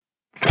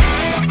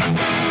Hello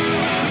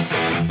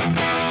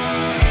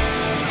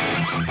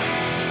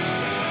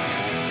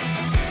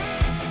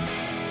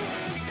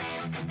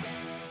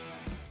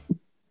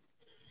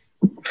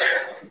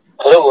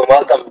and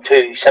welcome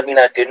to Simply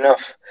Not Good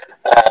Enough,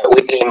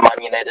 weekly Man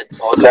United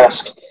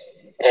podcast.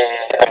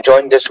 I'm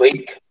joined this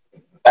week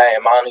by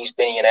a man who's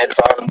been a United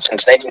fan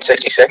since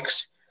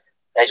 1966,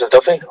 Nigel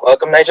Duffy.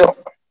 Welcome, Nigel.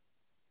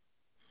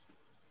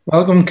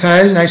 Welcome,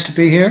 Kyle. Nice to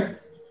be here.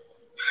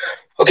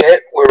 Okay,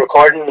 we're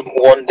recording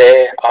one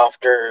day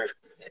after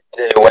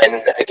the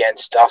win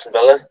against Aston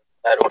Villa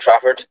at Old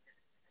Trafford.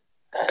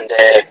 And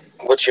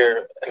what's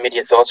your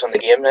immediate thoughts on the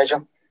game,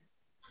 Nigel?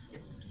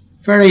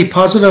 Very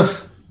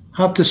positive,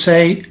 have to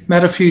say.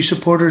 Met a few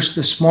supporters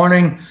this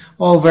morning,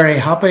 all very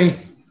happy.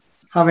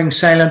 Having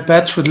silent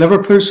bets with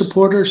Liverpool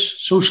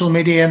supporters. Social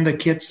media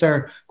indicates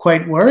they're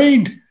quite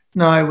worried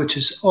now, which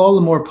is all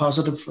the more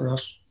positive for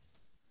us.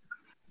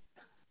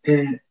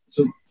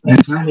 So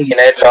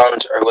United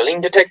fans are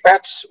willing to take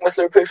bets with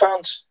Liverpool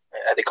fans?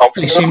 Are they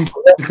confident? They seem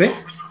to be.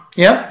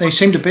 Yeah, they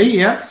seem to be,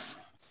 yeah.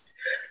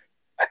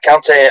 I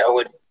can't say I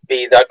would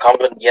be that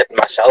confident yet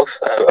myself.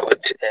 I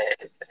would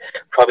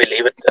probably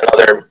leave it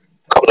another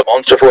couple of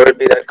months before I'd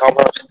be that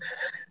confident.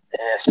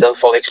 Still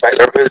fully expect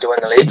Liverpool to win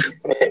the league.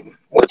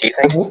 What do you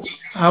think?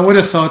 I would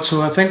have thought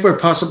so. I think we're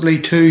possibly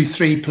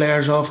 2-3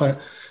 players off a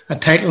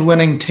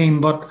title-winning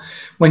team, but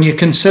when you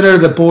consider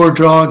the bore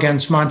draw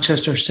against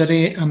Manchester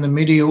City and the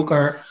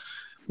mediocre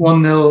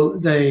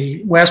 1-0,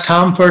 the West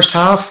Ham first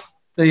half,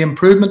 the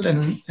improvement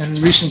in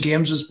recent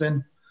games has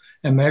been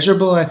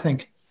immeasurable, I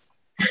think.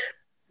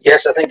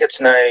 Yes, I think it's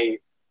now,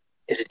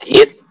 is it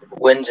 8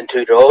 wins and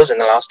 2 draws in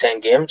the last 10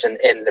 games in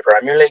the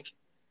Premier League?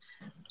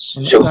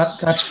 So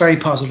that's very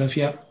positive,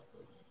 yeah.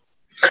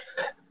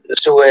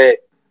 So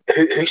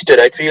who stood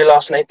out for you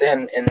last night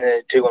then in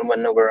the 2-1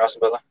 win over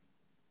Aston Villa?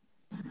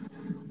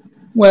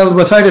 Well,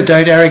 without a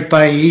doubt, Eric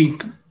Bailly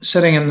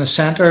sitting in the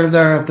centre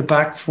there of the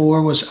back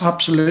four was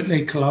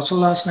absolutely colossal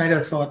last night,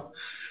 I thought.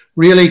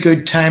 Really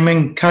good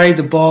timing, carried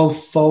the ball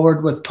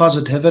forward with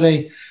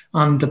positivity,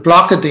 and the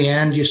block at the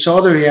end, you saw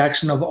the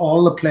reaction of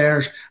all the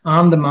players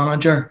and the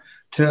manager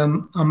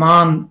to a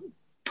man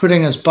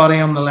putting his body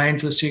on the line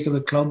for the sake of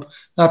the club.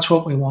 That's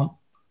what we want.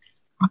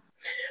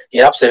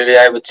 Yeah, absolutely.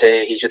 I would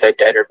say he's without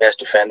doubt our best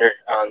defender,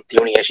 and the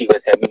only issue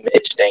with him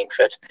is staying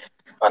fit,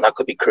 and that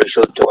could be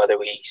crucial to whether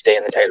we stay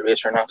in the title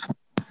race or not.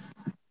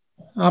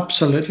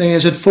 Absolutely.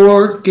 Is it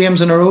 4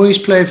 games in a row he's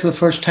played for the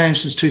first time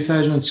since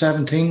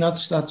 2017?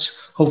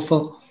 That's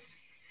hopeful.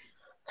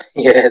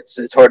 Yeah,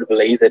 it's hard to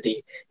believe that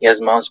he has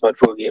managed about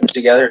 4 games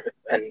together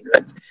in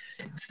like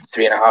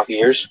 3.5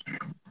 years.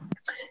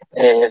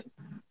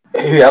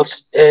 Who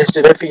else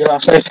stood out for you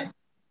last night?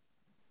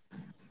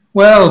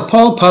 Well,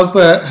 Paul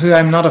Pogba, who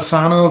I'm not a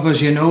fan of,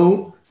 as you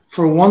know,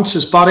 for once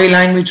his body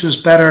language was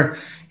better.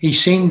 He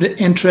seemed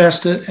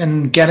interested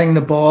in getting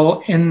the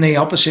ball in the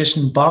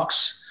opposition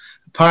box.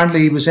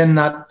 Apparently he was in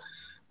that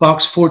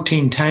box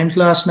 14 times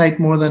last night,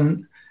 more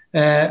than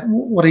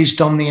what he's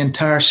done the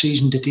entire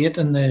season to date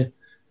in the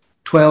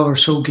 12 or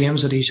so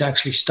games that he's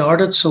actually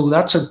started. So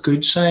that's a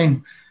good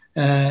sign.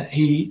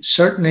 He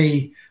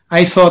certainly,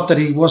 I thought that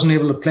he wasn't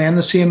able to play in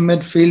the same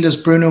midfield as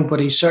Bruno, but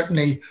he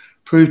certainly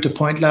proved a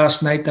point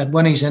last night that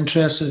when he's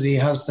interested, he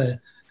has the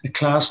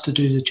class to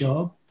do the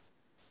job.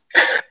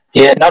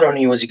 Yeah, not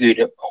only was he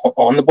good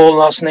on the ball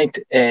last night,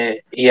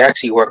 he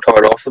actually worked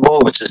hard off the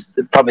ball, which is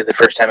probably the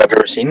first time I've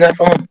ever seen that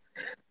from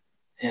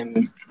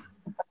him.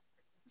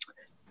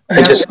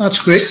 That's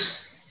great.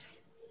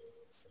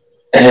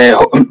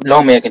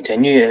 Long may it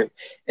continue.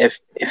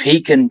 If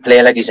he can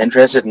play like he's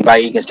interested and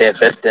he can stay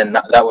fit, then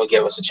that will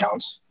give us a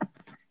chance.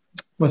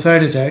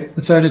 Without a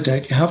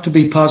doubt. You have to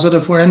be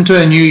positive. We're into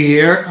a new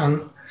year,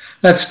 and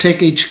let's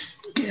take each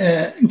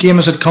game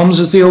as it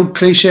comes, as the old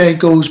cliche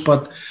goes.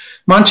 But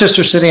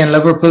Manchester City and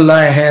Liverpool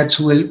lie ahead,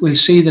 so we'll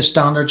see the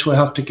standards we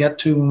have to get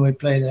to when we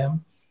play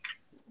them.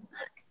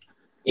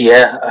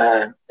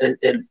 Yeah,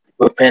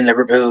 we're playing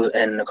Liverpool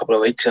in a couple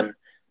of weeks, and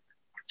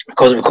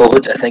because of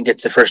COVID, I think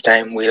it's the first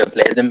time we have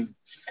played them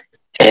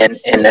in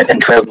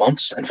 12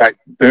 months. In fact,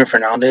 Bruno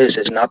Fernandes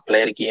has not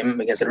played a game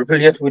against Liverpool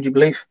yet, would you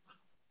believe?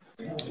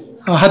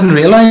 I hadn't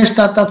realised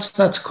that.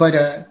 That's quite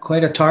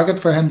a target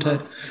for him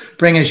to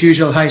bring his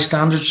usual high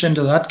standards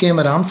into that game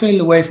at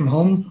Anfield away from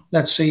home.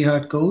 Let's see how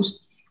it goes.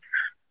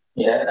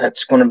 Yeah,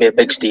 it's going to be a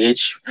big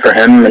stage for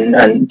him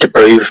and to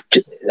prove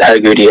how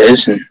good he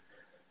is. And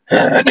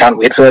I can't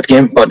wait for that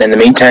game. But in the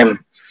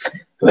meantime,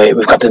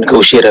 we've got to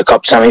negotiate a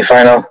cup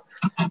semi-final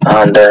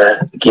and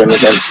a game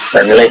against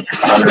Burnley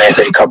and an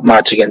FA Cup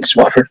match against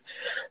Watford.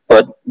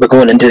 But we're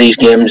going into these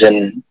games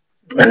in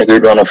a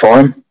good run of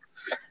form.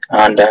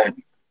 And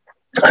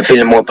I'm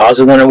feeling more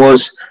positive than I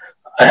was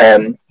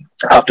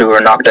after we were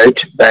knocked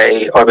out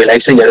by RB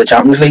Leipzig out of the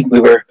Champions League.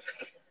 We were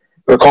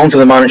calling for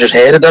the manager's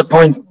head at that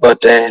point,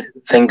 but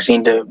things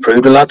seem to have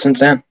improved a lot since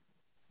then.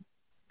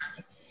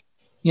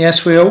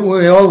 Yes, we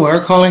all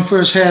were calling for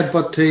his head,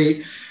 but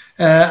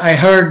I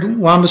heard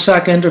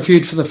Wan-Bissaka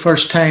interviewed for the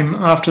first time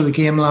after the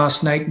game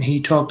last night, and he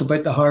talked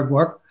about the hard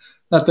work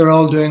that they're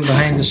all doing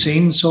behind the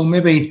scenes. So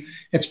maybe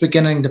it's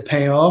beginning to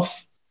pay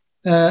off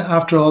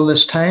after all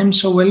this time.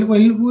 So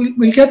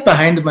we'll get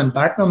behind them and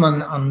back them,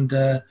 and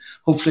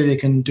hopefully they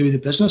can do the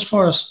business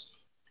for us.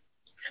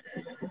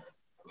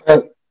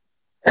 Well,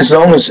 as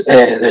long as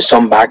there's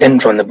some backing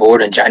from the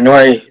board in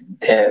January,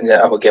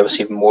 that will give us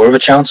even more of a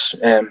chance.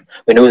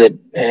 We know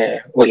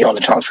that we'll get on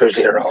the transfers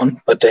later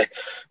on, but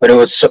we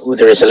know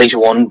there is at least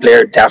one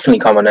player definitely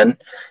coming in.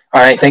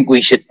 And I think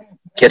we should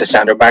get a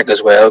centre back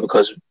as well,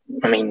 because,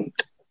 I mean,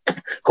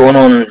 going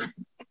on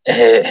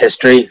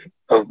history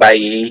of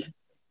Bailly,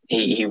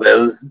 he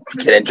will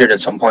get injured at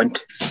some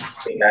point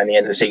at the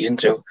end of the season.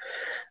 So,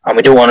 and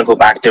we don't want to go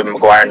back to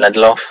Maguire and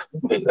Lindelof.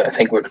 I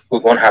think we're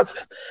going to have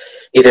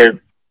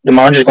either the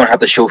manager's going to have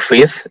to show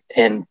faith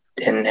in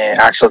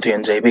Axel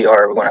Tuanzebe,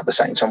 or we're going to have to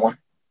sign someone.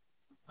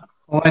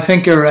 Oh, I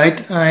think you're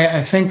right.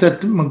 I think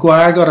that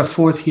Maguire got a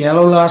 4th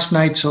yellow last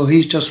night, so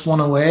he's just one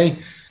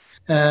away.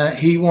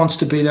 He wants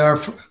to be there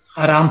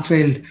at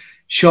Anfield.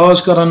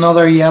 Shaw's got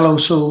another yellow,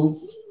 so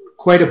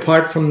quite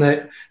apart from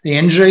the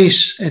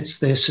injuries, it's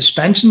the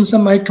suspensions that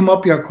might come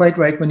up. You're quite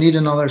right. We need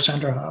another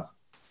centre half.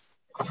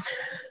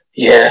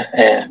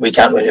 Yeah, we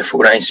can't really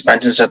afford any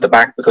suspensions at the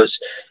back, because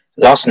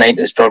last night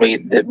is probably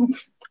the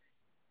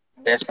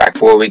best back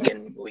four we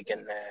can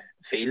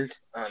field,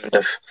 and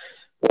if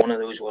one of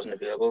those wasn't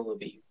available,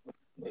 we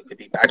could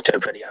be back to a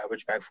pretty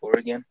average back four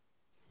again.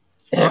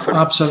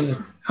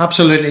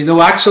 Absolutely.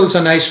 Though Axel's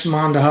a nice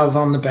man to have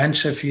on the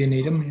bench if you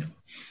need him.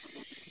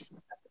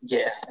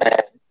 Yeah, I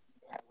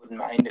wouldn't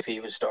mind if he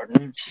was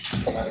starting,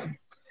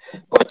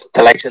 but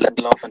the likes of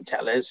Lindelof and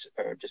Telles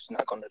are just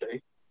not going to do.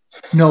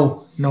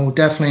 No,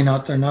 definitely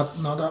not. They're not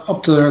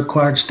up to the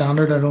required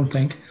standard, I don't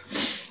think.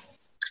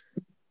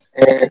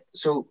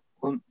 So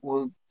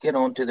we'll get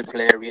on to the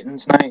player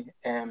ratings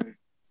now,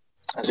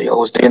 as we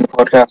always do in the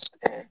podcast.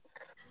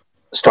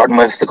 Starting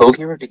with the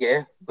goalkeeper, De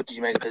Gea. What did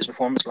you make of his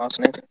performance last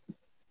night?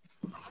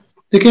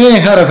 De Gea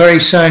had a very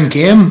sound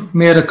game,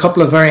 made a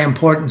couple of very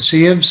important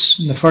saves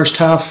in the first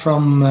half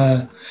from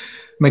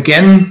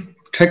McGinn,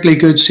 particularly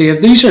good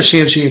save. These are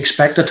saves you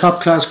expect a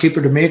top-class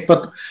keeper to make,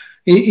 but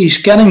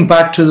he's getting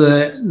back to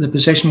the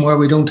position where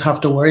we don't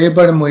have to worry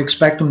about him. We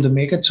expect him to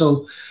make it.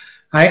 So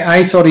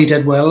I thought he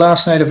did well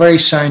last night. A very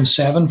sound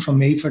 7 from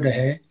me for De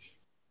Gea.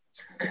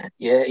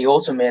 Yeah, he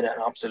also made an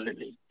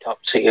absolutely top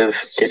save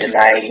to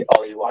deny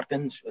Ollie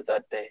Watkins with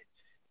that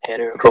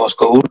header across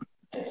goal.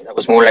 That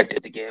was more like the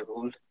De Gea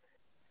goal.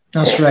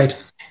 That's right.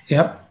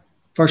 Yep.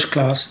 First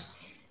class.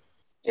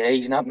 Yeah,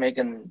 he's not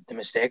making the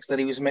mistakes that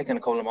he was making a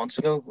couple of months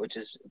ago, which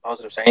is a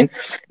positive sign.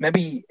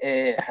 Maybe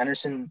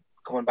Henderson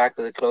coming back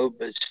to the club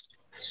has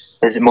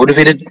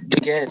motivated De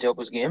Gea to up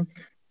his game.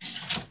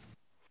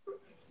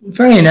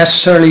 Very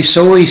necessarily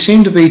so. He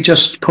seemed to be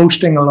just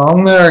coasting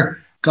along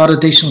there, got a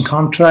decent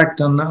contract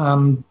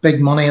and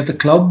big money at the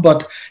club,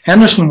 but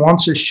Henderson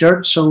wants his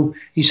shirt, so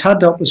he's had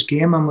to up his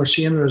game, and we're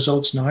seeing the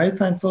results now,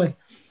 thankfully.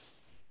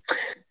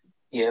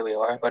 Yeah, we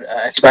are, but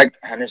I expect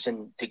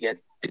Henderson to get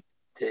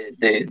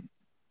the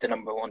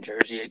number 1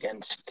 jersey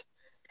against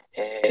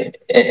in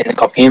the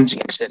cup games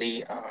against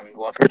City and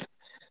Watford,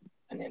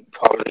 and then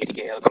probably De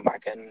Gea will come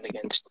back in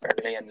against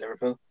Burnley and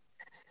Liverpool.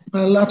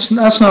 Well, that's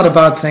not a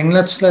bad thing.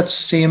 Let's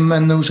see him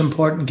in those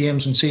important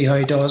games and see how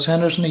he does.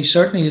 Henderson, he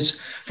certainly is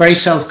a very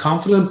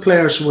self-confident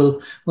player,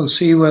 so we'll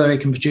see whether he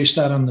can produce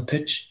that on the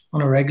pitch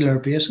on a regular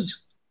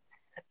basis.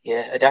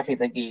 Yeah, I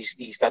definitely think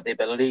he's got the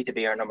ability to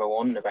be our number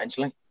 1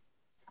 eventually.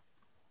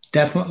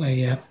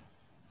 Definitely, yeah.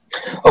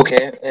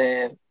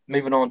 Okay,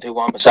 moving on to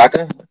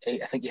Wan-Bissaka.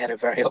 I think he had a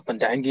very up and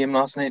down game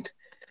last night.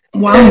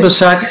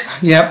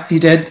 Wan-Bissaka, yeah, he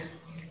did.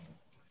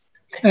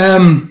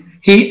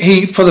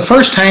 He for the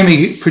first time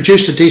he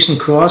produced a decent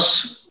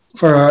cross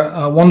for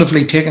a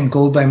wonderfully taken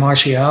goal by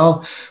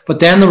Martial, but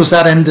then there was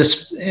that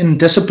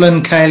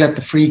indiscipline, Kyle, at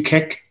the free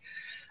kick,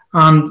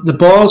 and the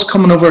ball's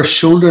coming over his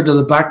shoulder to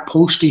the back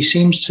post. He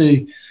seems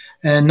to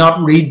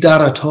not read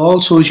that at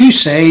all. So as you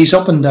say, he's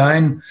up and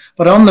down,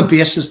 but on the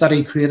basis that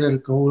he created a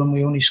goal and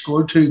we only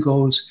scored 2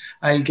 goals,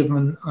 I'll give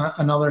him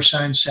another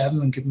sound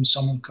 7 and give him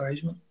some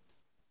encouragement.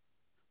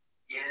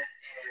 Yeah,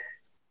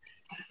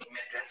 he made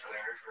a dreadful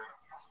error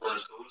for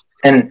those goals.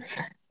 And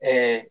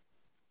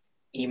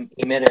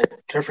he made a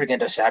terrific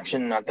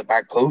interception at the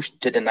back post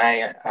to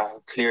deny a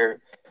clear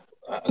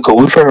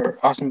goal for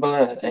Aston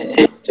Villa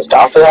just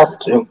after that.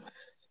 So,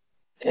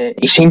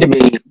 he seemed to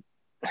be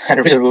had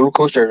a real roller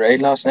coaster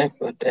ride last night,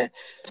 but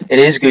it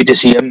is good to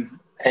see him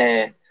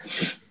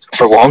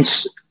for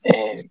once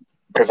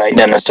providing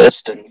an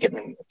assist and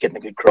getting a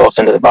good cross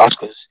into the box,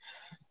 because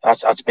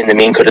that's been the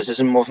main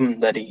criticism of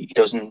him, that he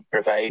doesn't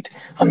provide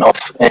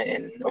enough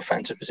in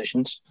offensive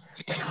positions.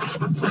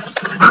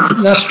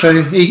 That's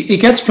true. He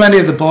gets plenty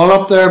of the ball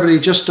up there, but he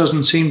just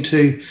doesn't seem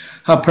to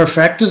have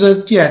perfected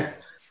it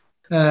yet.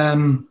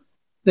 The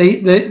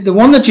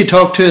one that you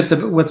talked to at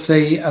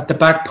the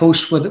back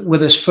post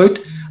with his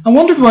foot, I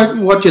wondered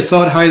what you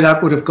thought, how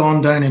that would have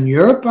gone down in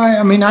Europe.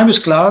 I mean, I was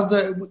glad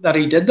that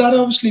he did that,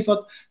 obviously,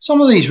 but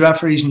some of these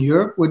referees in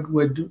Europe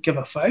would give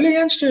a foul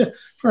against you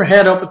for a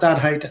head up at that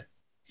height.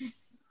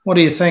 What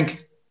do you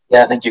think?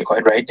 Yeah, I think you're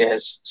quite right.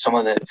 There's some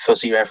of the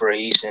fussy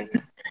referees in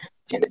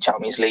the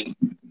Champions League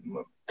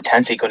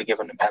potentially could have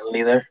given a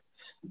penalty there,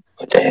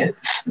 but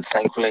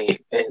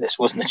thankfully this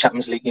wasn't a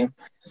Champions League game.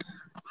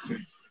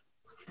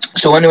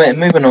 So anyway,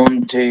 moving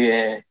on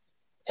to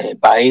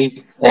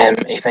Bailly.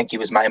 I think he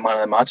was my man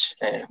of the match.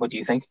 What do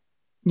you think?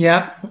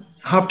 Yeah,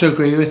 have to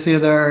agree with you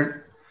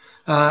there.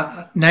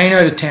 9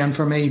 out of 10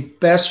 for me.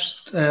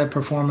 Best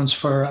performance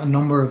for a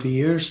number of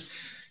years.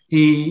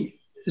 He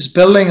is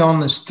building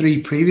on his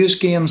 3 previous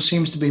games,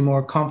 seems to be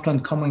more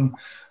confident coming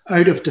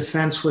out of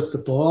defence with the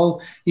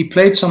ball. He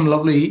played some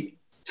lovely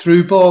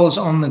through balls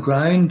on the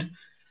ground,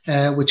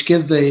 which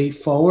give the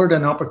forward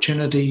an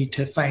opportunity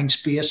to find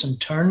space and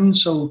turn.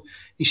 So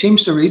he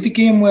seems to read the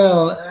game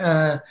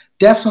well.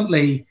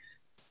 Definitely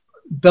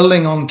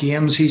building on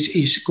games.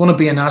 He's going to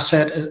be an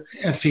asset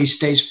if he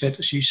stays fit,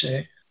 as you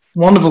say.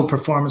 Wonderful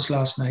performance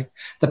last night.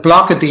 The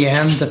block at the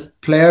end, the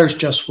players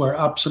just were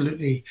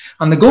absolutely...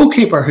 And the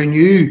goalkeeper, who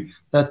knew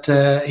that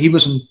he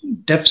was in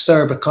diffs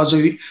there because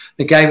the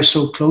guy was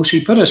so close,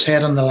 he put his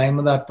head on the line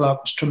with that block.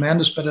 It was a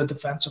tremendous bit of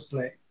defensive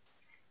play.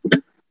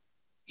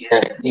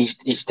 Yeah,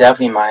 he's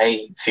definitely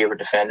my favourite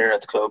defender at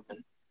the club,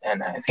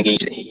 and I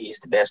think he's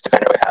the best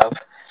defender we have.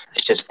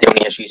 It's just the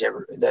only issue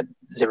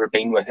that's ever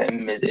been with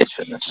him is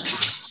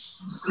fitness.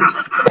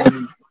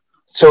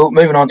 So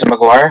moving on to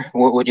Maguire,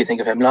 what do you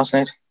think of him last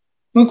night?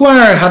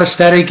 Maguire had a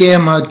steady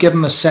game. I'd give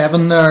him a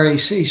 7 there.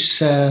 He's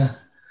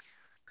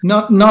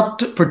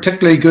not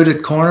particularly good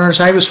at corners.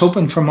 I was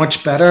hoping for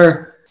much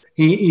better.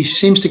 He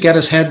seems to get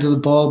his head to the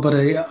ball, but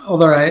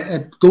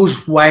it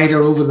goes wider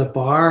over the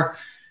bar.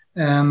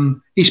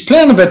 He's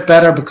playing a bit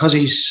better because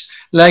he's,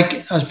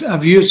 like,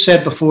 as you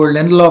said before,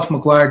 Lindelof,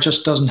 Maguire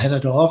just doesn't hit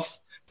it off.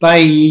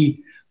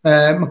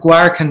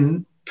 Maguire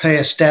can play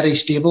a steady,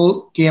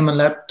 stable game and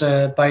let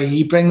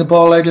Bailly bring the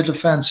ball out of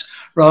defence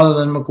rather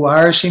than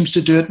Maguire seems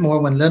to do it more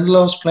when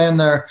Lindelof's playing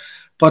there.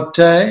 But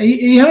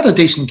he had a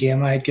decent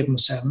game. I'd give him a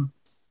 7.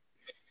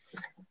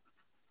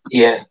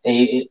 Yeah,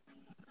 he's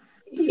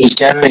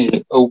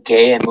generally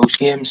okay in most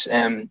games,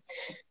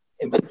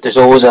 but there's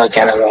always a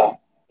kind of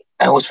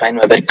I always find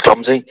him a bit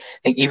clumsy.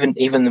 Like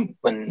even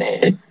when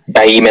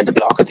Bailly made the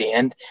block at the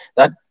end,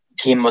 that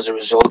came as a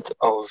result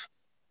of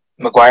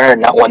Maguire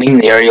not winning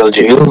the aerial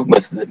duel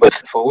with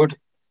the forward,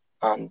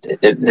 and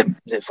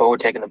the forward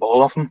taking the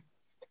ball off him,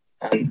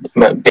 and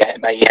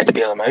Bailly had to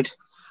bail him out.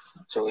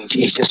 So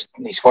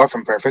he's far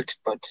from perfect,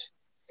 but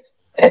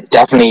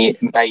definitely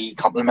Bailly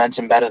complements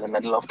him better than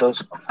Lindelof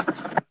does.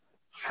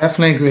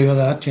 Definitely agree with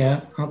that.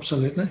 Yeah,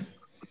 absolutely.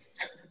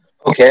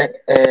 Okay,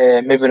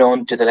 moving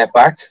on to the left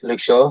back, Luke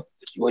Shaw.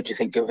 What do you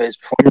think of his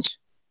performance?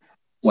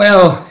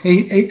 Well,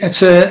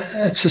 it's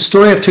a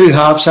story of 2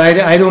 halves.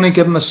 I'd only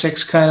give him a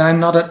 6, Kyle. I'm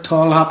not at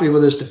all happy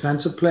with his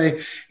defensive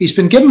play. He's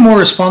been given more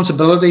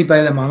responsibility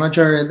by the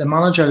manager. The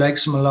manager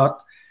likes him a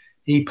lot.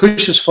 He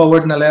pushes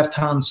forward on the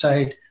left-hand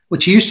side,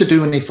 which he used to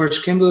do when he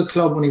first came to the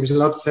club, when he was a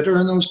lot fitter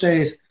in those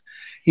days.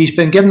 He's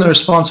been given the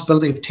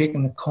responsibility of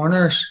taking the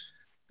corners,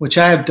 which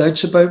I have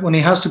doubts about. When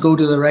he has to go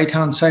to the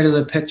right-hand side of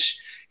the pitch,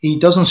 he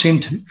doesn't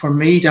seem for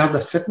me to have the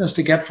fitness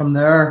to get from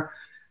there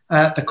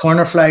the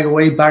corner flag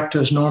away back to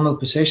his normal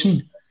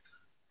position.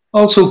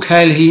 Also,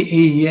 Kyle,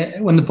 he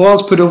when the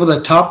ball's put over the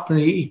top,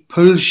 he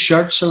pulls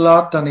shirts a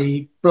lot and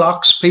he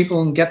blocks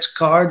people and gets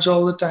cards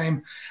all the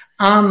time.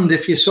 And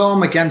if you saw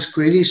him against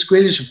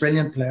Grealish a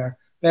brilliant player,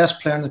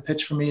 best player on the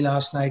pitch for me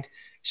last night.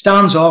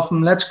 Stands off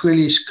him, lets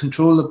Grealish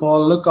control the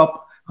ball, look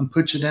up and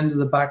puts it into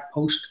the back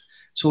post.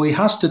 So he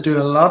has to do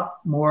a lot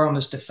more on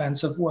his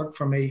defensive work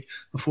for me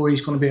before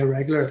he's going to be a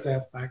regular at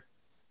left back.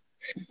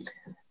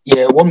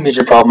 Yeah, one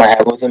major problem I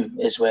have with him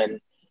is when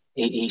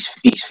he's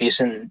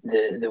facing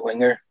the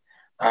winger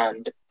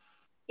and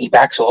he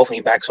backs off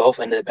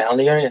into the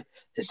penalty area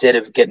instead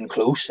of getting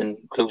close and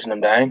closing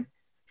him down.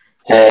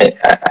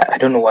 I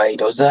don't know why he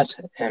does that.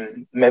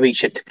 Maybe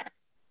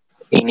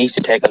he needs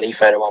to take a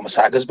leaf out of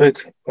Wan-Bissaka's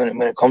book when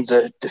it comes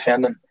to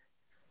defending.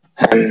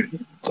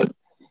 But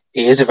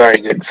he is a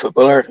very good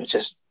footballer.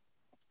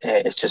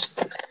 It's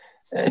just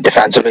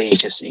defensively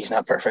he's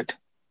not perfect.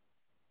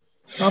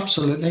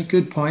 Absolutely,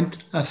 good point.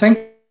 I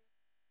think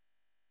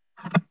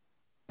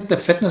the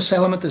fitness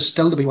element is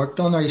still to be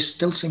worked on there. He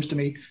still seems to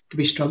me to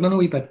be struggling a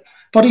wee bit.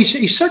 But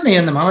he's certainly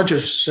in the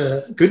manager's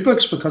good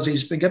books because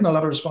he's been given a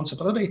lot of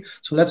responsibility.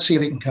 So let's see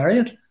if he can carry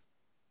it.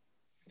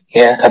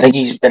 Yeah, I think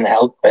he's been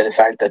helped by the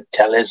fact that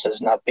Telles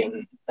has not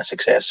been a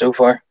success so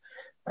far.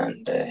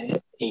 And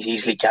he's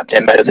easily kept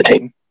him out of the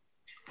team.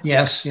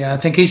 Yes, yeah. I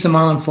think he's the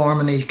man in form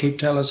and he'll keep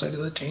Telles out of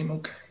the team.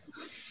 Okay.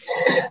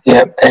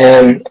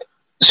 Yeah.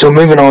 So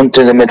moving on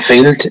to the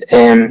midfield,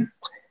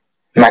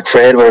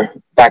 McFred, we're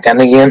back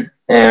in again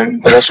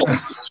with this one.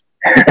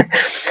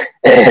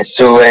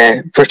 So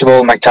first of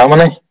all,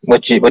 McTominay,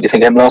 what do you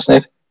think of him last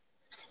night?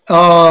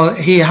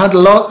 He had a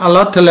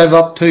lot to live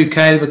up to,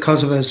 Kyle,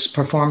 because of his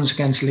performance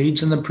against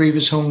Leeds in the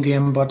previous home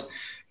game, but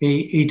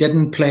he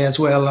didn't play as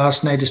well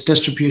last night. His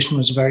distribution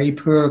was very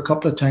poor. A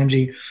couple of times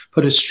he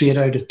put it straight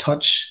out of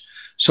touch.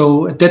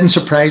 So it didn't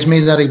surprise me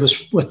that he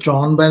was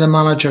withdrawn by the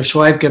manager.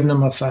 So I've given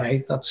him a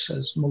 5. That's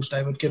as most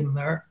I would give him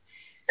there.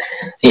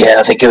 Yeah,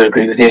 I think I would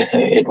agree with you.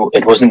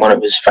 It wasn't one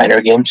of his finer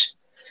games.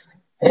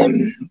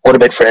 What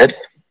about Fred?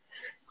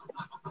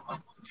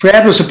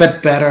 Fred was a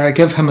bit better. I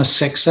give him a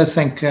 6. I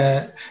think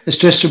his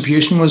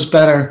distribution was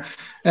better.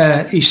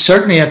 He's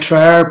certainly a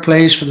trier,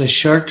 plays for the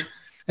shirt.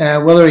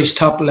 Whether he's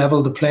top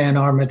level to play in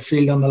our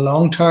midfield on the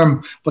long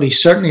term, but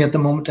he's certainly at the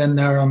moment in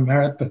there on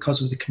merit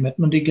because of the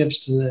commitment he gives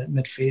to the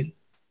midfield.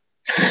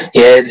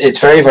 Yeah, it's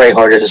very, very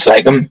hard to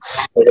dislike him.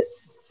 But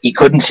you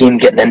couldn't see him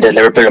getting into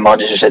Liverpool or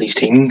Manchester City's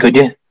team, could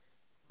you?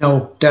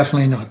 No,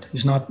 definitely not.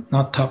 He's not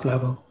top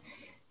level.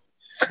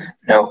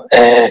 No.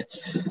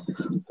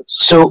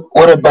 So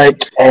what about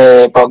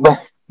Pogba?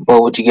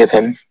 What would you give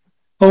him?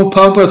 Oh,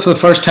 Pogba, for the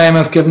first time,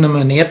 I've given him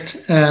an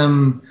 8.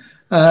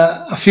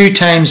 A few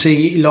times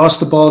he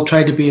lost the ball,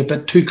 tried to be a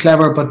bit too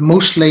clever, but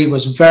mostly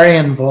was very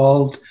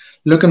involved,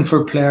 looking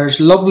for players.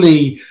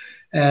 Lovely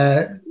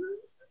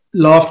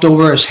loft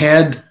over his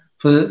head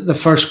for the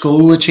first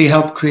goal, which he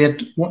helped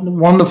create.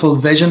 Wonderful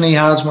vision he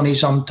has when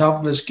he's on top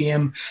of his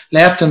game.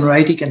 Left and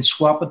right, he can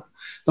swap it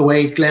the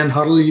way Glenn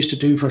Hoddle used to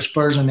do for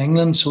Spurs in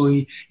England. So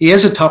he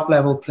is a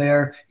top-level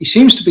player. He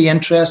seems to be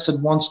interested,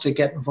 wants to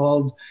get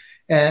involved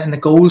in the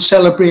goal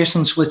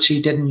celebrations, which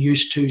he didn't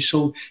used to.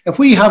 So if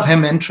we have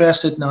him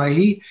interested now,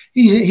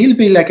 he'll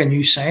be like a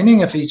new signing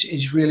if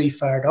he's really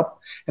fired up.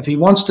 If he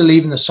wants to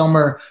leave in the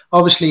summer,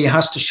 obviously he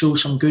has to show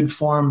some good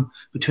form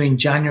between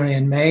January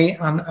and May,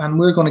 and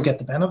we're going to get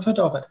the benefit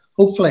of it,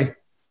 hopefully.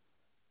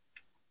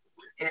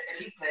 If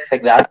he plays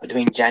like that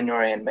between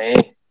January and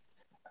May,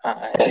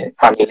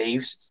 and he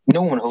leaves,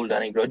 no one hold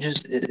any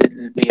grudges.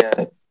 It'll be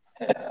a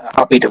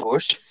happy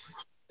divorce,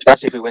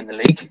 especially if we win the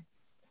league.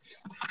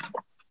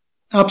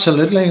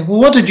 Absolutely. Well,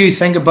 what did you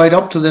think about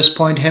up to this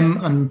point, him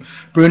and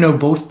Bruno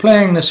both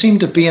playing? They seemed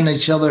to be in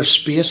each other's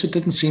space. It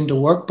didn't seem to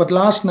work. But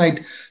last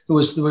night there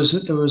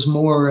was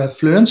more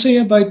fluency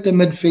about the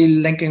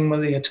midfield linking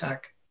with the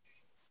attack.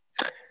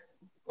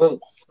 Well,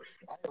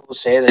 I will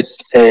say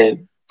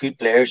that good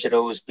players should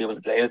always be able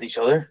to play with each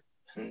other.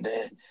 And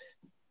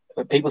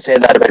people say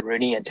that about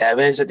Rooney and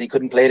Tevez, that they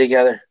couldn't play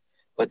together,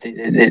 but they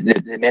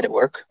made it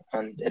work.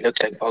 And it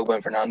looks like Pogba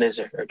and Fernandes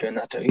are doing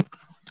that too.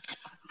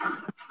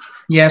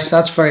 Yes,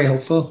 that's very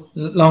hopeful.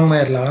 Long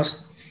may it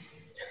last.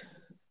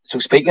 So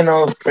speaking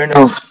of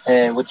Bruno,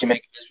 what do you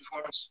make of his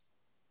performance?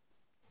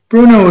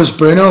 Bruno is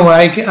Bruno.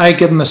 I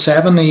give him a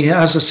 7. He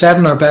has a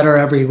 7 or better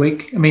every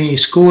week. I mean, he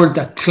scored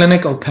that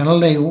clinical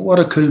penalty. What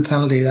a cool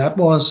penalty that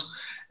was.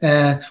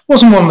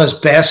 Wasn't one of his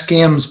best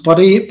games, but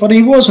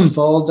he was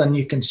involved, and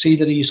you can see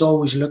that he's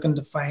always looking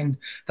to find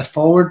the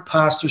forward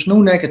pass. There's no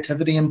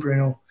negativity in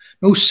Bruno.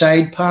 No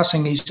side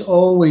passing. He's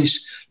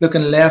always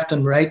looking left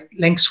and right.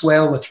 Links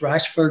well with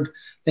Rashford.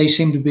 They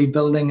seem to be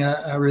building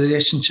a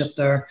relationship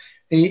there.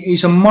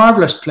 He's a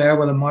marvellous player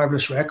with a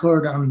marvellous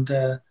record,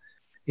 and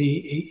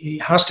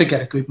he has to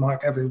get a good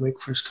mark every week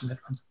for his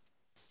commitment.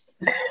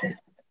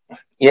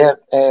 Yeah,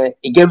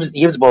 he gives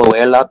the ball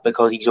away a lot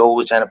because he's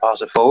always trying to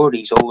pass it forward.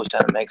 He's always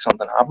trying to make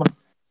something happen,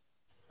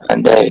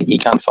 and you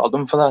can't fault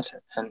him for that.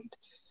 And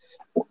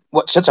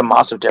what such a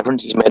massive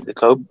difference he's made to the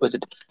club. Was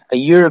it a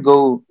year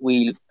ago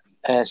we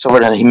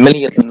suffered a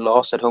humiliating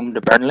loss at home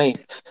to Burnley,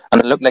 and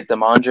it looked like the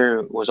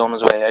manager was on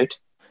his way out,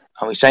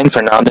 and we signed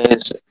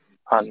Fernandes,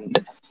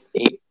 and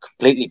he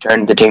completely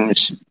turned the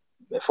team's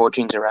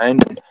fortunes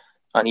around.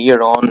 And a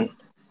year on,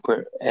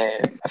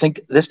 I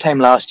think this time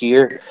last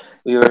year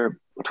we were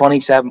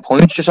 27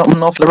 points or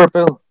something off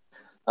Liverpool,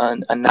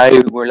 and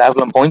now we're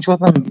leveling points with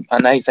them,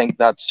 and I think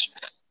that's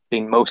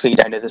been mostly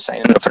down to the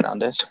signing of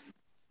Fernandes.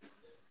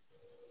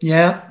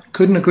 Yeah,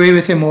 couldn't agree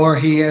with you more.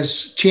 He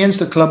has changed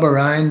the club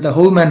around, the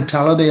whole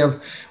mentality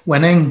of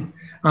winning.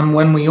 And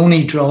when we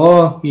only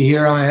draw, you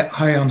hear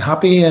how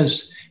unhappy he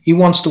is. He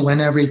wants to win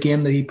every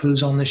game that he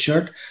pulls on the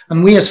shirt.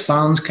 And we as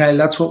fans, Kyle,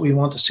 that's what we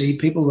want to see,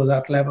 people with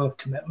that level of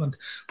commitment.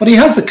 But he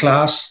has the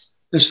class.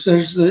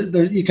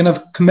 You can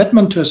have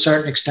commitment to a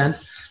certain extent.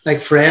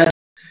 Like Fred,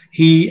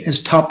 he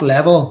is top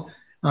level,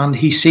 and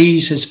he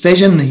sees his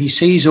vision, he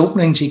sees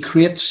openings, he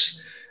creates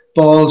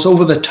balls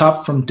over the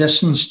top from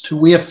distance.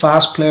 We have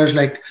fast players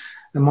like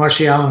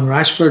Martial and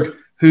Rashford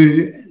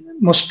who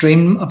must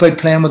dream about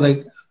playing with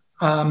a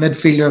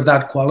midfielder of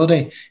that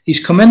quality.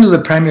 He's come into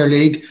the Premier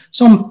League.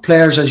 Some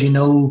players, as you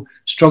know,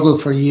 struggle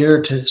for a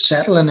year to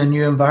settle in a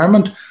new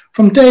environment.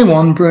 From day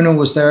one, Bruno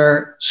was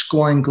there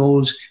scoring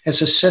goals.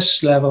 His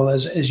assist level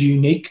is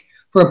unique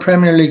for a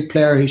Premier League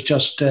player who's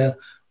just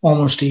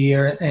almost a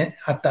year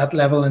at that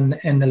level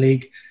in the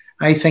league.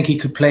 I think he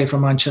could play for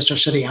Manchester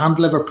City and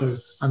Liverpool,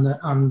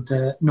 and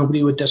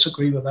nobody would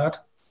disagree with that.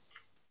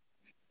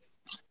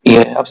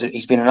 Yeah, absolutely.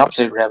 He's been an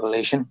absolute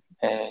revelation.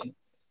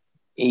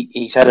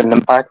 He's had an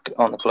impact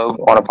on the club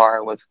on a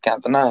par with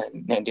Cantona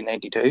in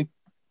 1992.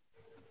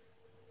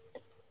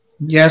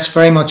 Yes,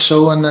 very much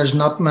so, and there's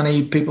not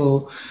many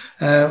people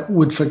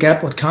would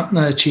forget what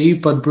Cantona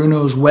achieved, but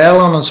Bruno's well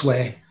on his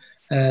way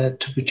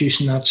to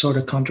producing that sort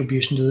of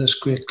contribution to this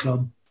great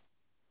club.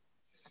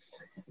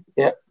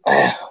 Yeah.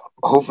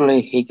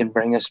 hopefully he can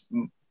bring us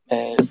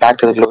back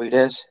to the glory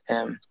days.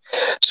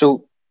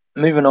 So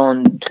moving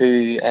on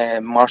to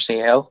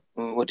Martial,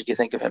 what did you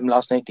think of him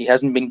last night? He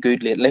hasn't been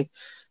good lately,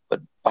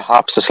 but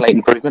perhaps a slight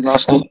improvement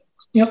last night.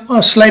 Yeah,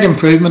 a slight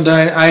improvement.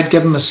 I'd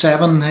give him a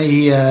 7.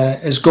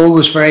 His goal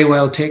was very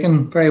well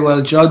taken, very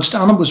well judged,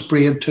 and it was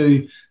brave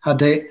too. Had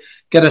to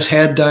get his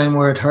head down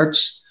where it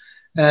hurts.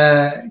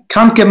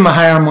 Can't give him a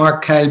higher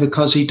mark, Kyle,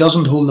 because he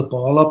doesn't hold the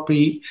ball up.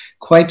 He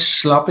quite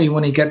sloppy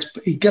when he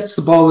gets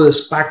the ball with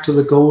his back to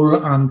the goal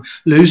and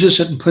loses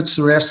it and puts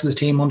the rest of the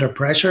team under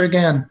pressure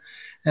again.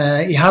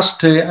 He has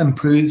to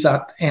improve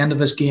that end of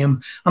his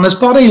game. And his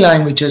body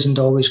language isn't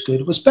always good.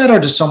 It was better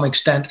to some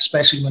extent,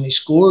 especially when he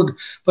scored.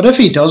 But if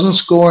he doesn't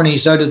score and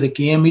he's out of the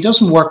game, he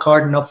doesn't work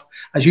hard enough,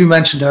 as you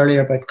mentioned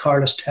earlier about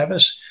Carlos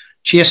Tevez,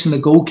 chasing the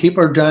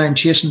goalkeeper down,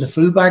 chasing the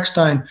fullbacks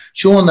down,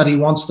 showing that he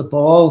wants the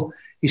ball.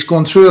 He's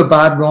going through a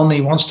bad run. He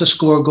wants to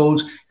score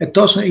goals. He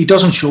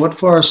doesn't show it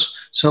for us.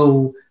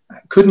 So I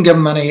couldn't give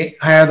him any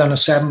higher than a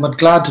 7, but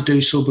glad to do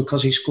so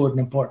because he scored an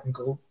important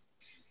goal.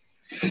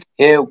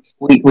 Yeah,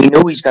 we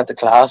know he's got the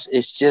class.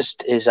 It's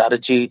just his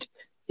attitude.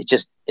 It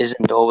just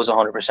isn't always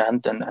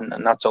 100%,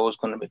 and that's always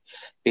going to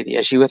be the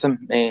issue with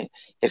him.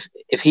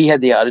 If he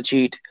had the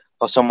attitude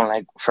of someone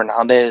like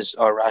Fernandes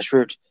or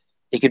Rashford,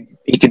 he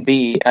could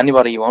be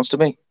anybody he wants to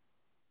be.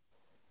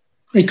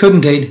 He could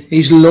indeed.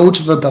 He's loads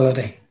of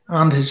ability,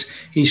 and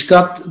he's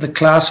got the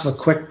class of a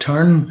quick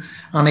turn,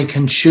 and he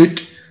can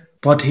shoot,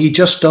 but he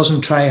just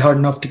doesn't try hard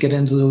enough to get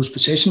into those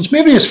positions.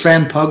 Maybe his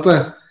friend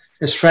Pogba,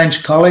 his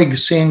French colleague,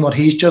 seeing what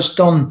he's just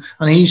done,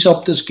 and he's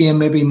upped his game.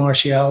 Maybe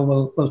Martial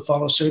will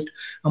follow suit,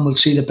 and we'll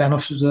see the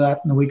benefits of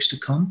that in the weeks to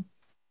come.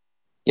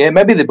 Yeah,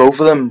 maybe the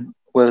both of them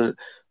will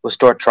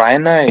start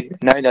trying now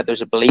that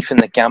there's a belief in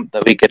the camp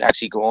that we could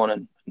actually go on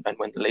and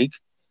win the league,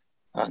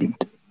 and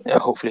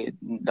hopefully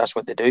that's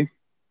what they do.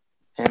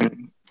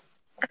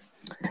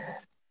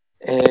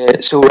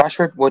 So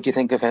Rashford, what do you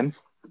think of him?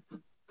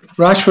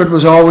 Rashford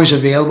was always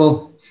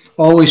available,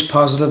 always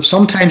positive.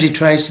 Sometimes he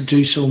tries to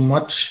do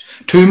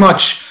too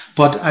much,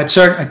 but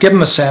I'd give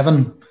him a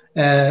 7.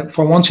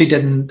 For once he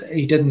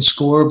didn't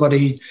score, but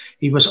he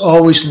was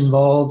always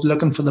involved,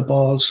 looking for the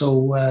ball.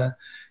 So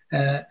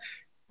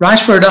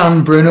Rashford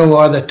and Bruno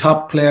are the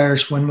top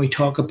players when we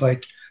talk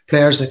about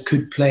players that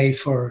could play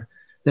for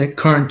the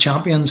current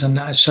champions, and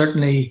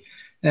certainly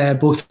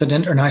both at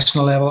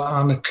international level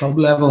and at club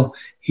level,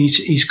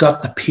 he's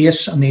got the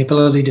pace and the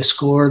ability to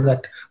score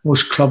that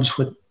most clubs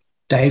would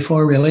die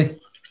for, really.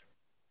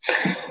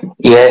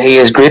 Yeah, he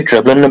has great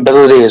dribbling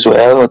ability as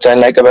well, which I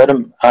like about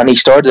him. And he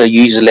started to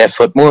use his left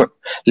foot more.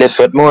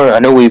 I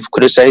know we've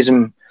criticised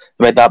him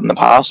about that in the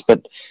past,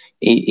 but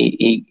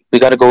we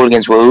got a goal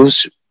against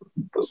Wolves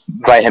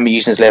by him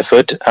using his left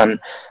foot. And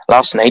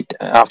last night,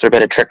 after a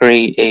bit of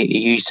trickery, he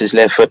used his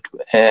left foot.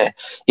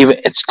 Even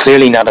it's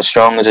clearly not as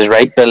strong as his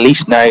right, but at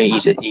least now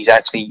he's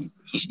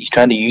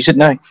trying to use it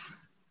now.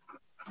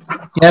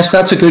 Yes,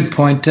 that's a good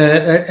point.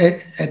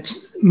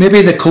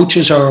 Maybe the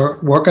coaches are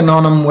working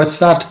on him with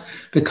that,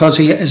 because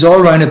his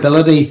all-round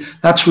ability,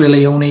 that's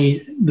really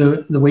only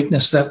the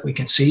weakness that we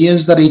can see,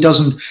 is that he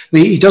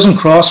doesn't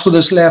cross with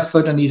his left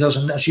foot, and he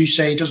doesn't, as you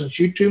say, he doesn't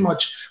shoot too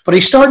much. But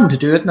he's starting to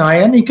do it now,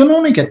 and he can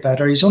only get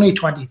better. He's only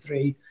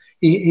 23.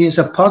 He is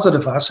a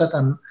positive asset,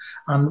 and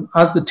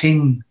as the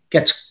team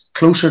gets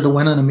closer to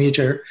winning a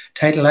major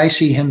title, I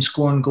see him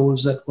scoring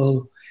goals that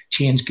will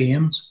change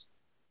games.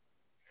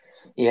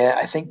 Yeah,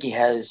 I think he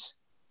has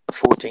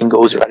 14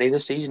 goals already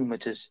this season,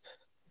 which is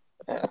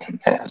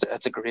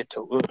that's a great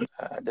total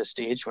at this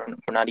stage. We're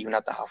not even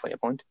at the halfway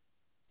point.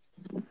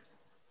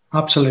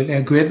 Absolutely,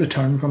 a great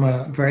return from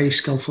a very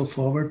skillful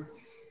forward.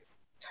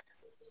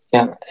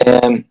 Yeah.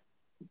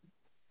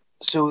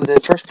 So the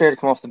first player to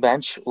come off the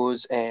bench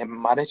was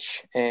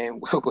Matic.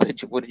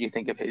 What did you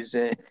think of his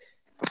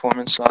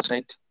performance last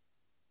night?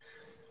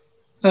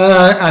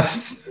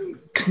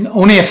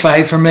 Only a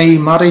 5 for me.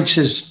 Matic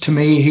is, to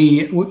me,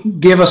 he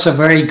gave us a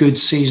very good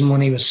season when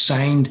he was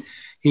signed.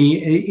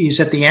 He's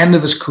at the end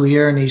of his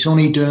career, and he's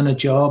only doing a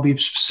job. He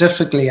was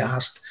specifically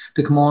asked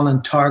to come on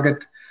and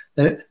target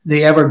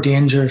the ever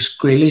dangerous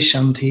Grealish,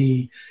 and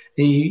he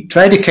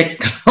tried to kick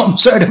the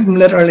lumps out of him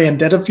literally, and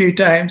did a few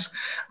times.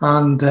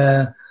 And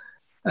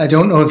I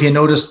don't know if you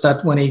noticed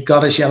that when he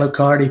got his yellow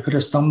card, he put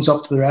his thumbs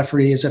up to the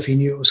referee as if he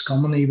knew it was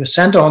coming. He was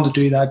sent on to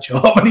do that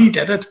job, and he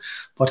did it.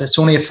 But it's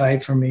only a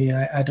 5 for me.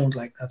 I don't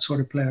like that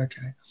sort of player,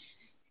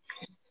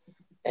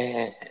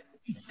 Kai.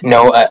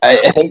 No,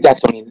 I think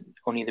that's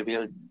only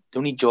the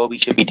only job he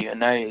should be doing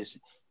now is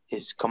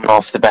coming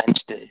off the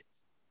bench to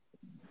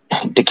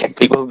kick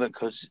people,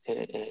 because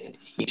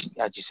he's,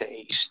 as you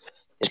say,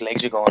 his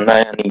legs are gone now,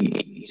 and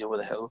he's over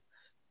the hill.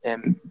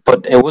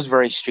 But it was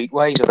very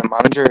streetwise of the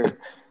manager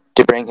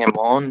to bring him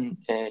on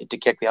to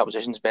kick the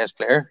opposition's best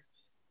player.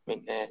 I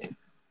mean,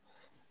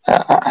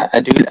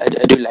 I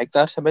do like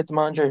that about the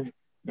manager.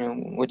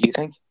 What do you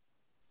think?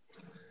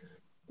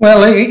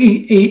 Well,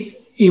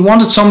 he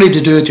wanted somebody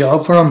to do a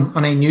job for him,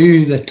 and he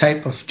knew the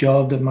type of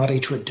job that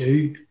Matic would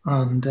do,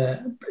 and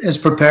is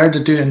prepared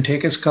to do and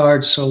take his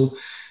cards. So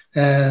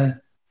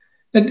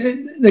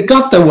They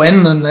got the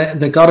win and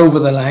they got over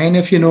the line,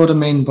 if you know what I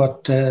mean.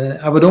 But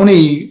I would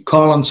only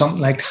call on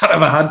something like that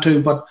if I had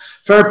to. But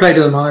fair play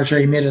to the manager.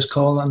 He made his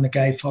call and the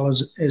guy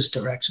follows his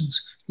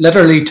directions,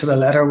 literally to the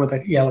letter with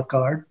a yellow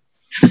card.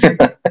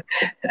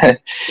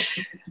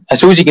 I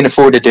suppose you can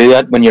afford to do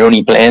that when you're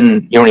only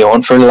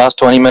on for the last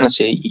 20 minutes.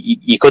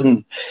 You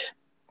couldn't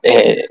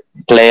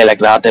play like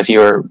that if you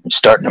were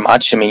starting a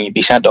match. I mean, you'd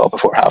be sent off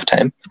before half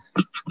time.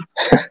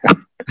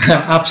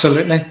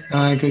 Absolutely.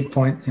 Good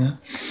point, yeah.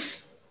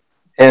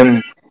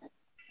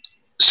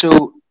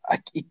 So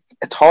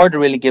it's hard to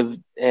really give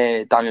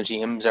Daniel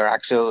James or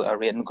Axel a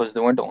rating because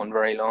they weren't on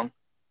very long.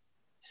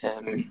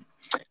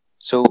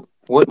 So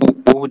what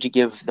would you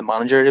give the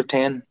manager out of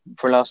 10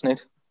 for last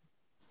night?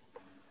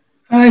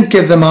 I'd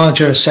give the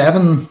manager a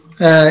 7.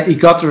 He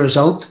got the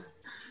result.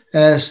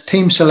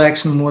 Team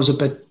selection was a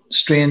bit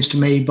strange to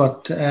me,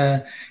 but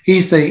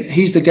he's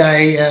the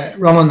guy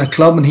running the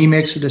club and he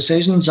makes the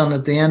decisions, and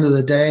at the end of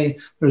the day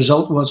the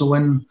result was a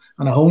win,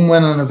 and a home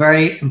win, and a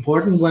very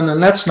important win. And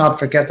let's not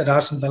forget that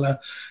Aston Villa,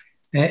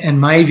 in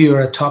my view,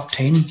 are a top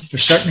team. They're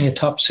certainly a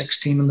top 6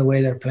 team in the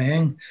way they're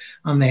playing,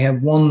 and they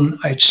have one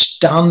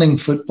outstanding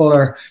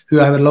footballer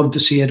who I would love to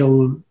see at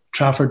Old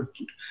Trafford,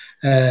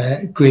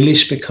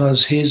 Grealish,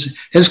 because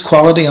his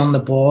quality on the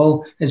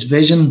ball, his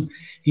vision,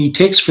 he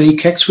takes free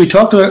kicks. We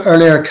talked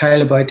earlier,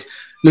 Kyle, about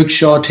Luke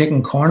Shaw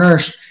taking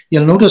corners.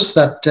 You'll notice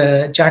that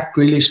Jack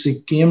Grealish,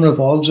 the game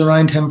revolves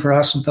around him for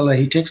Aston Villa.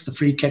 He takes the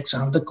free kicks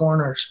and the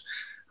corners.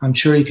 I'm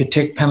sure he could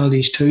take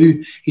penalties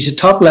too. He's a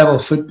top-level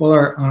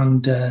footballer,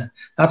 and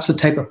that's the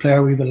type of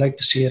player we would like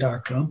to see at our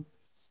club.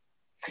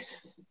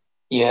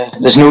 Yeah,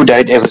 there's no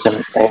doubt it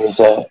was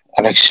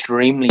an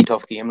extremely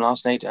tough game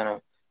last night,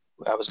 and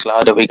I was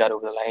glad that we got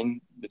over the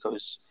line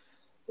because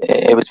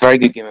it was a very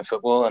good game of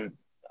football, and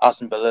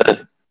Aston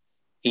Villa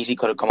easily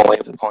could have come away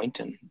with a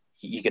point, and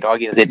you could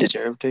argue that they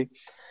deserved to.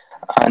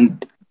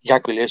 And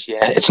Jack Grealish,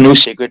 yeah, it's no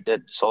secret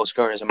that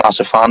Solskjaer is a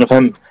massive fan of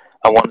him.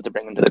 I wanted to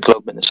bring him to the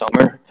club in the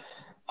summer.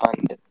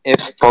 And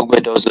if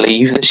Pogba does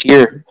leave this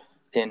year,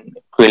 then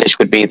Grealish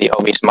would be the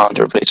obvious man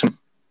to replace him.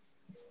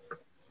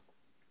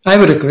 I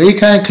would agree.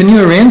 Can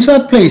you arrange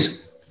that,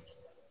 please?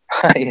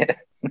 Yeah.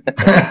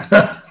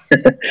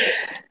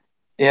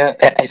 Yeah,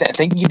 I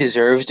think he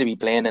deserves to be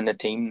playing in a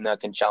team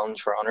that can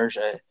challenge for honours.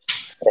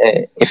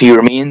 If he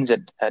remains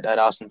at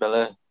Aston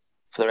Villa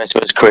for the rest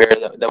of his career,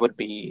 that would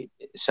be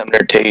similar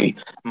to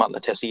Matt Le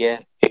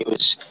Tissier, who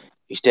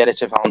stayed at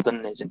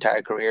Southampton his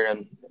entire career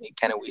and he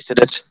kind of wasted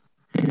it.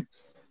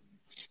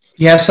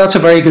 Yes, that's a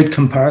very good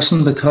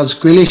comparison because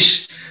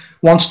Grealish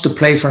wants to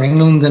play for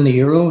England in the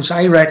Euros.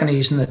 I reckon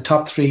he's in the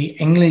top 3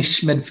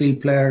 English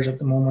midfield players at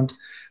the moment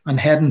and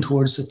heading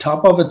towards the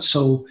top of it.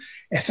 So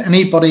if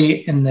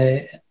anybody in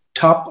the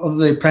top of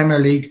the Premier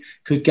League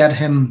could get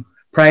him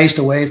prized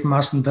away from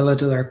Aston Villa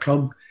to their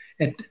club,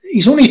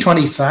 he's only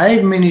 25.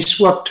 I mean, he's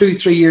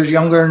 2-3 years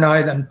younger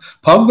now than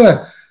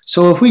Pogba.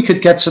 So if we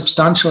could get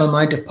substantial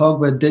amount of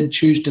Pogba did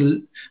choose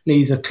to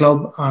leave the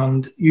club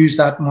and use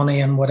that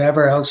money and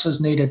whatever else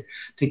is needed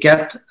to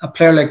get a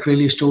player like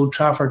Grealish to Old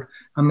Trafford,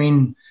 I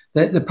mean,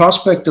 the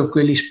prospect of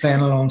Grealish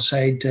playing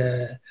alongside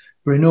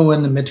Bruno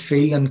in the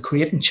midfield and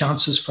creating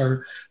chances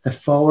for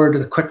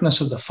the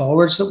quickness of the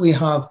forwards that we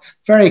have,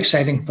 very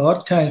exciting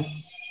thought, Kyle.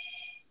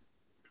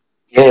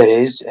 Yeah, it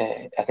is.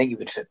 I think he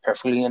would fit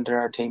perfectly into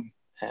our team.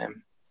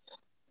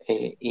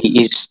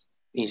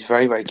 He's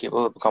very, very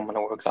capable of becoming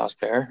a world-class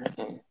player.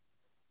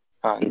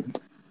 And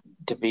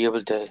to be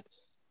able to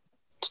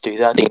do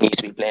that, he needs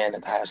to be playing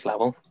at the highest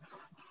level.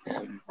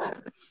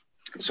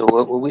 So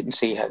we'll wait and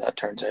see how that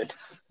turns out.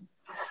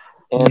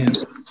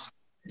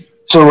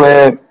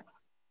 So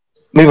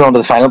moving on to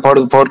the final part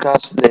of the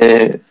podcast,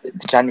 the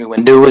January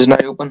window is now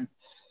open,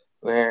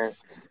 where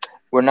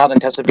we're not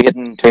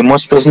anticipating too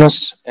much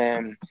business.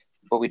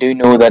 But we do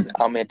know that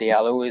Amad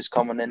Diallo is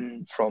coming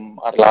in from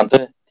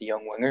Atalanta, the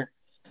young winger.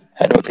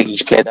 I don't think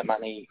he's played that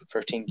many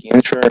 13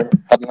 games for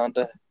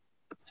Atalanta.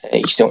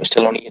 He's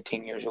still only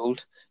 18 years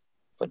old.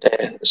 But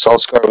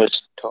Solskjaer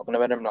was talking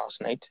about him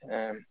last night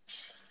and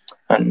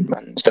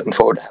is looking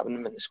forward to having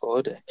him in the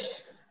squad.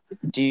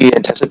 Do you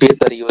anticipate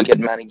that he will get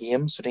many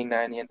games between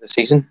now and the end of the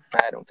season?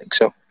 I don't think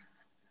so.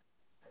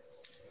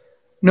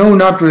 No,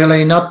 not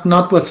really.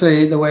 Not with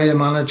the way the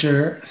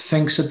manager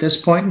thinks at this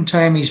point in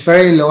time. He's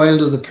very loyal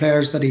to the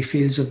players that he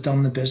feels have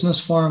done the business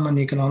for him, and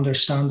you can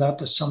understand that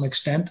to some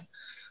extent.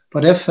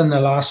 But if in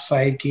the last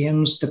 5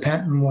 games,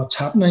 depending on what's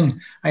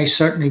happening, I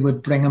certainly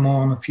would bring him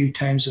on a few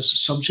times as a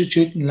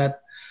substitute and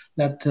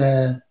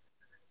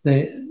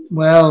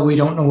we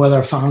don't know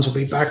whether fans will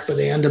be back by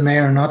the end of May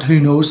or not. Who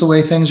knows the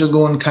way things are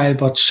going, Kyle?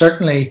 But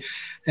certainly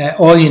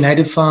all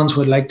United fans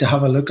would like to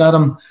have a look at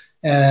him.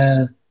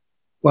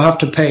 We'll have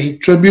to pay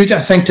tribute, I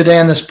think, today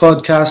in this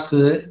podcast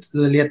to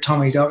the late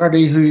Tommy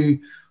Docherty, who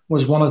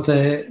was one of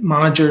the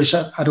managers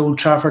at Old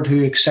Trafford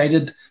who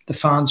excited the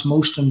fans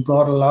most and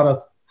brought a lot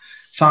of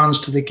fans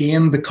to the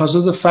game because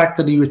of the fact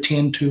that he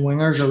retained 2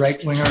 wingers, a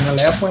right winger and a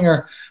left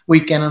winger,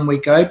 week in and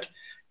week out.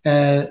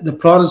 The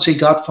plaudits he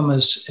got from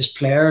his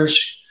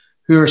players,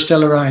 who are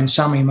still around,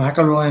 Sammy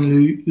McIlroy and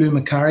Lou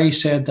Macari,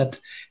 said that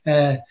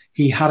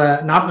he had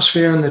an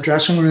atmosphere in the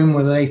dressing room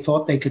where they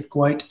thought they could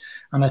go out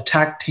and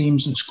attack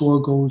teams and score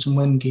goals and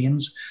win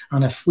games.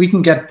 And if we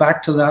can get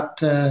back to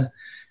that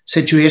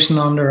situation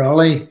under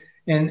Ollie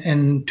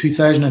in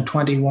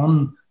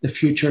 2021, the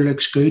future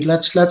looks good.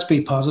 Let's be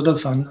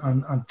positive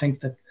and think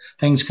that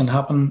things can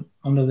happen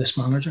under this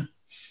manager.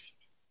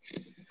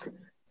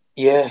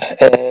 Yeah,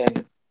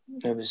 it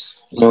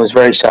was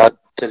very sad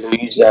to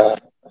lose a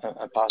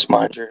past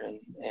manager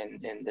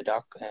in the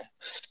Dock.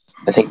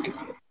 I think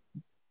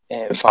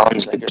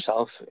fans like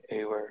yourself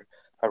who were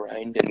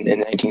around in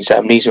the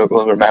 1970s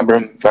will remember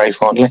him very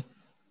fondly.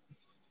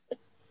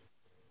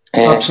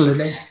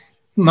 Absolutely.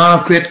 Man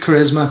of great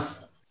charisma.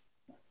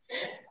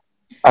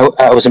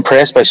 I was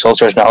impressed by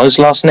Solskjaer's knowledge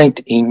last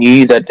night. He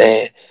knew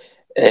that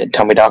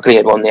Tommy Dockery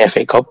had won the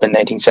FA Cup in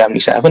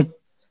 1977,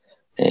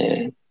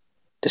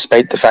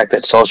 despite the fact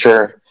that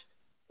Solskjaer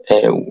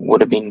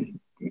would have been,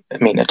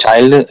 a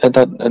child at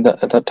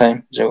that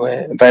time. So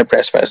I'm very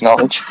impressed by his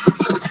knowledge.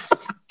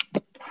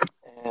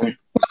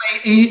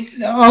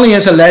 Ollie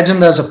is a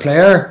legend as a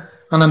player,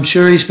 and I'm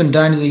sure he's been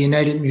down to the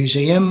United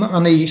Museum,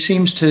 and he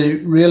seems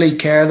to really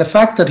care. The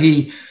fact that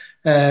he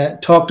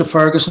talked to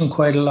Ferguson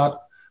quite a lot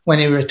when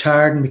he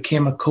retired and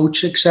became a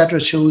coach, etc.,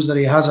 shows that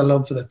he has a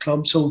love for the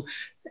club. So,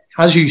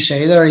 as you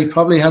say there, he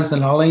probably has the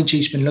knowledge.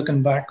 He's been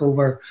looking back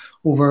over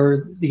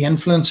the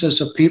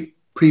influences of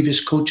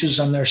previous coaches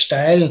and their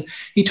style.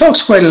 He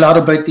talks quite a lot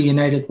about the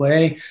United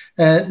way.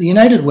 The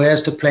United way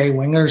is to play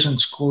wingers and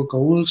score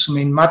goals.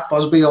 Matt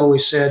Busby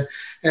always said,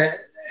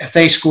 if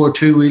they score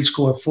 2, we'll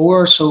score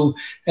 4. So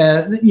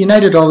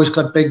United always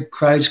got big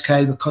crowds,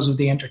 Kyle, because of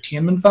the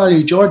entertainment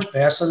value. George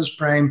Best at his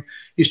prime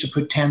used to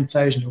put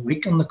 10,000 a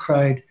week on the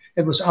crowd.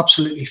 It was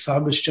absolutely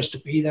fabulous just to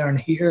be there and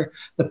hear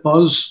the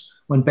buzz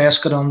when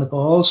Best got on the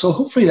ball. So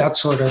hopefully that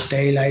sort of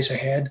day lies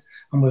ahead,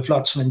 and we've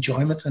lots of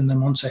enjoyment in the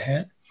months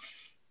ahead.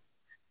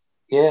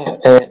 Yeah,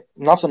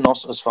 nothing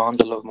else as fans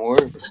I love more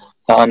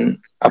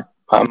than a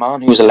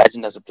man who was a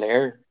legend as a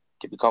player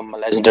to become a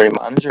legendary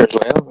manager as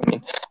well.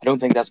 I don't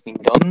think that's been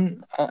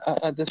done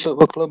at the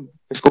football club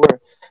before.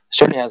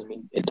 It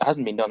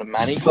hasn't been done in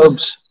many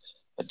clubs,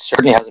 but it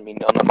certainly hasn't been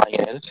done at Man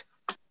United.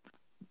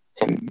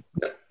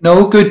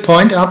 No, good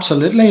point.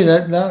 Absolutely,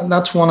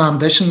 that's one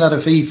ambition, that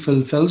if he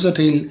fulfills it,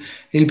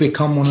 he'll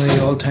become one of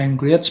the all-time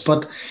greats.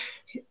 But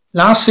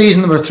last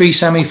season there were 3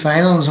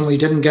 semi-finals and we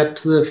didn't get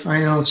to the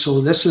final,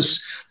 so this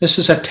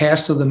is a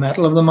test of the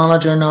mettle of the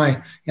manager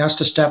now. He has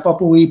to step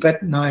up a wee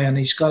bit now, and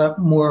he's got a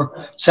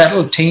more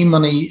settled team,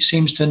 and he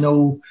seems to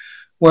know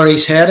where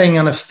he's heading.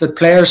 And if the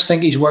players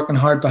think he's working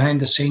hard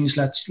behind the scenes,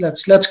 let's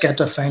get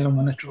to a final and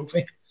win a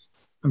trophy.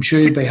 I'm sure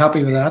he'll be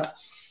happy with that.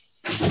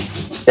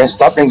 Yes,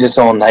 that brings us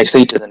on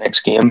nicely to the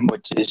next game,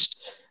 which is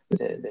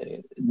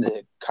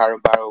the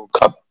Carabao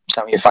Cup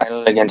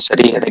semi-final against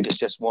City. I think it's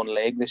just one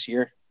leg this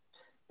year.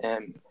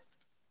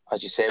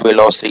 As you say, we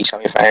lost 3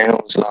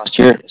 semi-finals last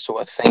year, so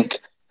I think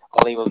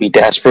Ollie will be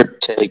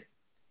desperate to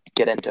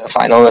get into a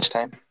final this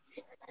time.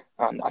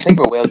 And I think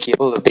we're well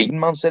capable of beating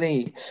Man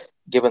City,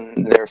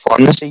 given their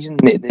form this season.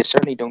 They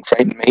certainly don't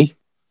frighten me.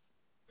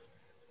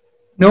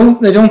 No,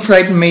 they don't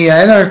frighten me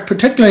either,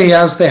 particularly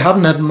as they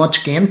haven't had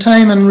much game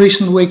time in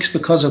recent weeks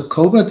because of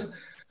COVID.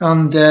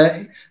 And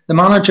the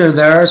manager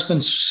there has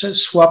been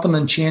swapping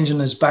and changing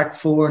his back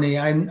four,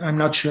 and I'm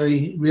not sure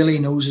he really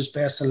knows his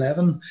best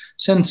 11.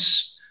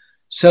 Since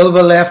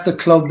Silva left the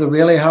club, they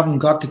really haven't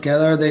got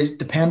together. They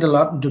depend a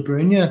lot on De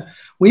Bruyne.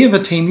 We have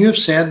a team, you've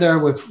said there,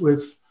 with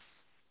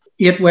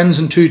 8 wins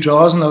and 2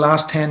 draws in the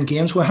last 10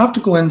 games. We have to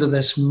go into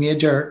this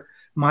major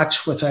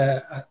match with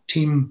a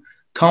team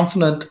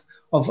confident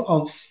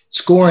of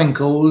scoring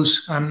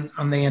goals, and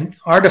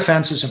our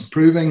defence is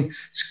improving.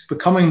 It's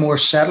becoming more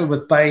settled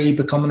with Bailly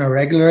becoming a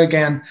regular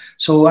again.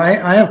 So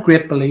I have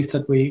great belief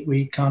that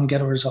we can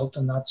get a result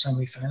in that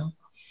semi-final.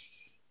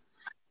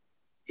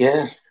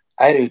 Yeah,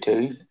 I do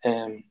too.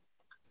 I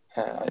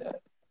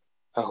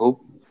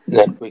hope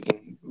that we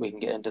can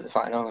get into the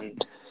final,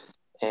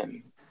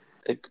 and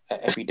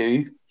if we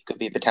do, it could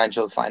be a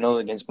potential final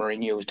against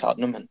Mourinho's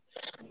Tottenham, and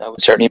that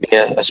would certainly be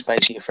a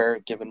spicy affair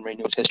given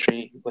Mourinho's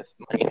history with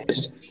Man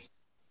United.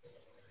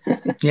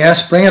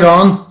 Yes, bring it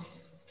on.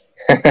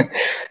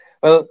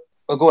 Well,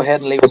 we'll go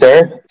ahead and leave it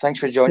there. Thanks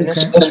for joining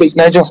us this week,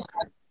 Nigel.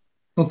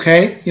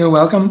 Okay, you're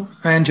welcome.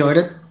 I enjoyed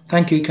it.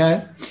 Thank you,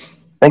 Kyle.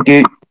 Thank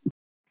you.